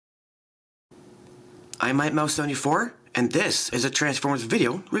I'm MightMouse74, and this is a Transformers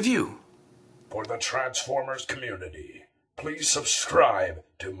video review. For the Transformers community, please subscribe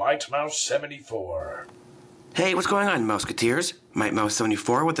to MightMouse74. Hey, what's going on, Mouseketeers?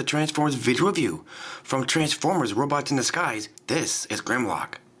 MightMouse74 with the Transformers video review. From Transformers Robots in the Skies, this is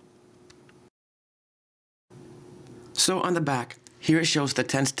Grimlock. So on the back, here it shows the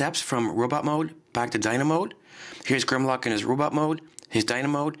 10 steps from robot mode back to Dino mode. Here's Grimlock in his robot mode, his Dino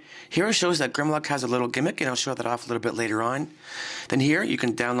mode. Here it shows that Grimlock has a little gimmick, and I'll show that off a little bit later on. Then here you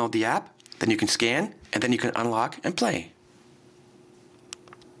can download the app, then you can scan, and then you can unlock and play.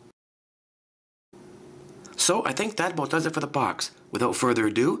 So I think that about does it for the box. Without further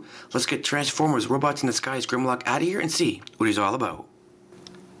ado, let's get Transformers Robots in the Skies Grimlock out of here and see what he's all about.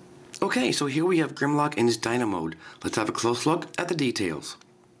 Okay, so here we have Grimlock in his Dino mode. Let's have a close look at the details.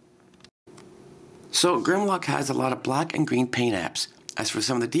 So Grimlock has a lot of black and green paint apps. As for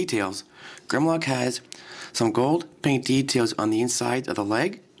some of the details, Grimlock has some gold paint details on the inside of the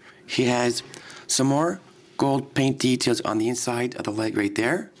leg. He has some more gold paint details on the inside of the leg right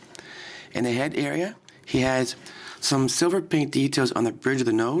there. In the head area, he has some silver paint details on the bridge of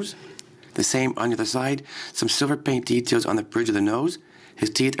the nose. The same on the other side, some silver paint details on the bridge of the nose. His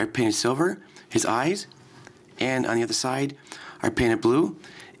teeth are painted silver, his eyes, and on the other side are painted blue,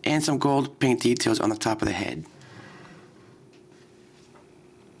 and some gold paint details on the top of the head.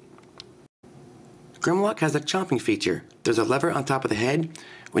 Grimlock has a chomping feature. There's a lever on top of the head.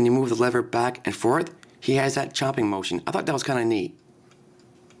 When you move the lever back and forth, he has that chomping motion. I thought that was kind of neat.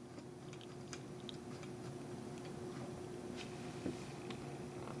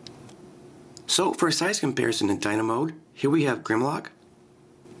 So for a size comparison in Dino mode, here we have Grimlock,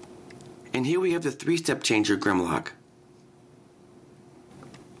 and here we have the 3-step changer Grimlock.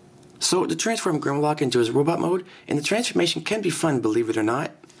 So to transform Grimlock into his robot mode, and the transformation can be fun, believe it or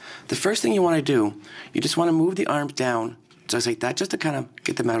not. The first thing you want to do, you just want to move the arms down, just like that, just to kind of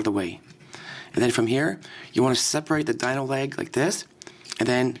get them out of the way. And then from here, you want to separate the dino leg like this, and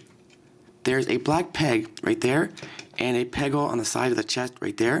then there's a black peg right there, and a peg hole on the side of the chest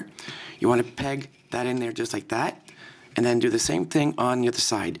right there. You want to peg that in there just like that, and then do the same thing on the other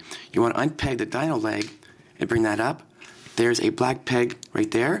side. You want to unpeg the dino leg and bring that up. There's a black peg right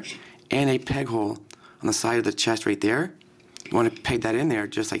there, and a peg hole on the side of the chest right there. You want to peg that in there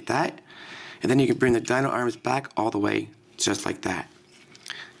just like that, and then you can bring the dino arms back all the way just like that.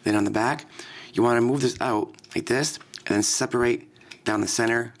 Then on the back, you want to move this out like this, and then separate down the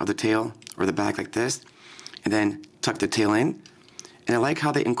center of the tail or the back like this, and then tuck the tail in. And I like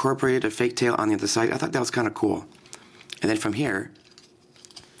how they incorporated a fake tail on the other side. I thought that was kind of cool. And then from here,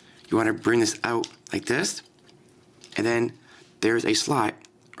 you want to bring this out like this, and then there's a slot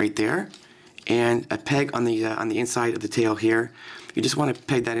right there, and a peg on the inside of the tail here. You just want to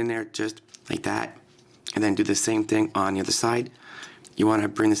peg that in there just like that, and then do the same thing on the other side. You want to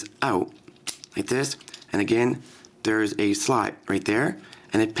bring this out like this, and again, there's a slot right there,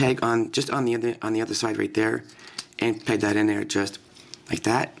 and a peg on just on the other side right there, and peg that in there just like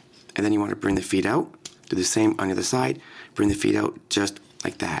that. And then you want to bring the feet out. Do the same on the other side. Bring the feet out just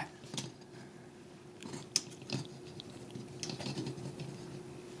like that.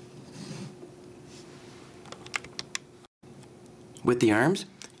 With the arms,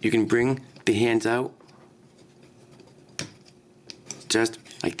 you can bring the hands out just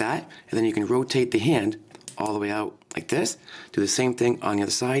like that, and then you can rotate the hand all the way out like this. Do the same thing on the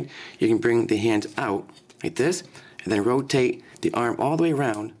other side. You can bring the hands out like this, and then rotate the arm all the way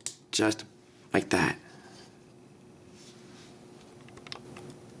around just like that.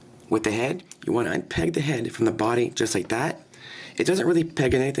 With the head, you want to unpeg the head from the body just like that. It doesn't really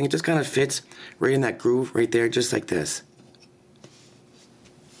peg in anything, it just kind of fits right in that groove right there, just like this.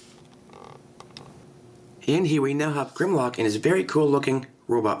 And here we now have Grimlock in his very cool looking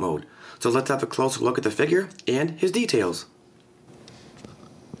robot mode. So let's have a closer look at the figure and his details.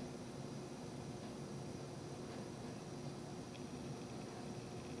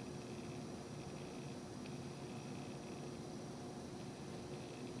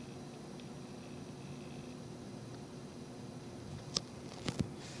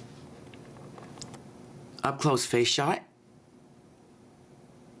 Up close face shot.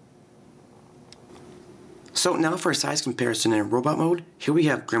 So now for a size comparison in robot mode, here we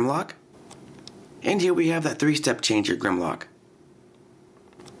have Grimlock, and here we have that 3-step changer Grimlock.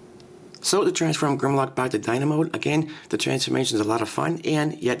 So to transform Grimlock back to Dino mode, again, the transformation is a lot of fun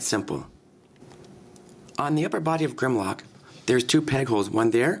and yet simple. On the upper body of Grimlock, there's 2 peg holes,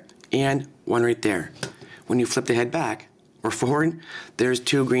 one there and one right there. When you flip the head back or forward, there's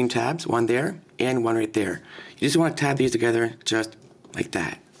 2 green tabs, one there and one right there. You just want to tab these together just like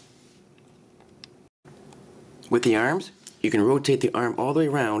that. with the arms, you can rotate the arm all the way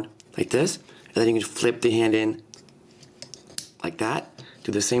around like this, and then you can flip the hand in like that.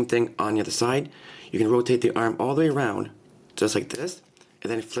 Do the same thing on the other side. You can rotate the arm all the way around just like this,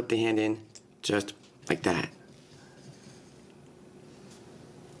 and then flip the hand in just like that.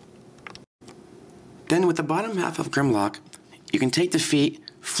 Then with the bottom half of Grimlock, you can take the feet,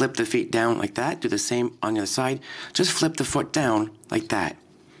 flip the feet down like that, do the same on the other side, just flip the foot down like that.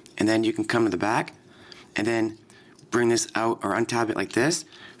 And then you can come to the back, and then bring this out or untab it like this,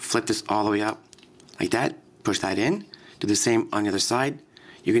 flip this all the way up like that, push that in, do the same on the other side.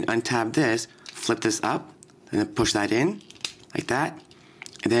 You can untab this, flip this up, and then push that in like that.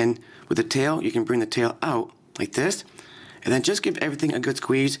 And then with the tail, you can bring the tail out like this, and then just give everything a good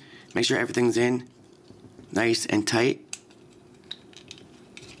squeeze, make sure everything's in nice and tight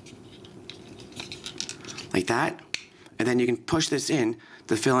like that. And then you can push this in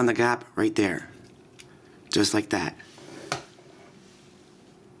to fill in the gap right there, just like that.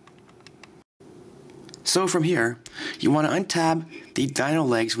 So from here, you want to untab the dino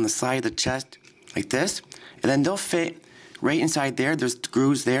legs from the side of the chest like this, and then they'll fit right inside there. There's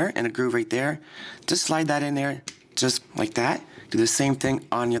grooves there and a groove right there. Just slide that in there just like that. Do the same thing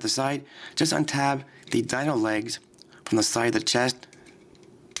on the other side. Just untab the dino legs from the side of the chest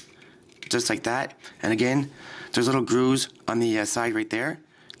just like that. And again, there's little grooves on the side right there.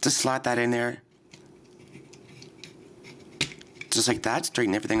 Just slot that in there just like that.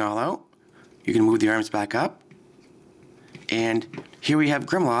 Straighten everything all out. You can move the arms back up. And here we have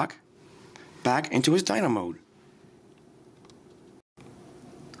Grimlock back into his dino mode.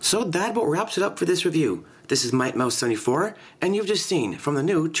 So that about wraps it up for this review. This is MightMouse74, and you've just seen from the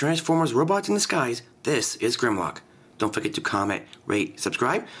new Transformers Robots in Disguise, this is Grimlock. Don't forget to comment, rate,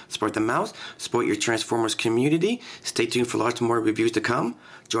 subscribe, support the mouse, support your Transformers community. Stay tuned for lots more reviews to come.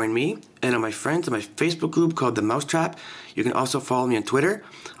 Join me and all my friends in my Facebook group called The Mousetrap. You can also follow me on Twitter.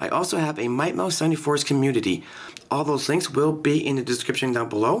 I also have a MightMouse74's community. All those links will be in the description down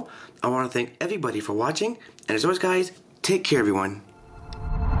below. I want to thank everybody for watching, and as always guys, take care everyone.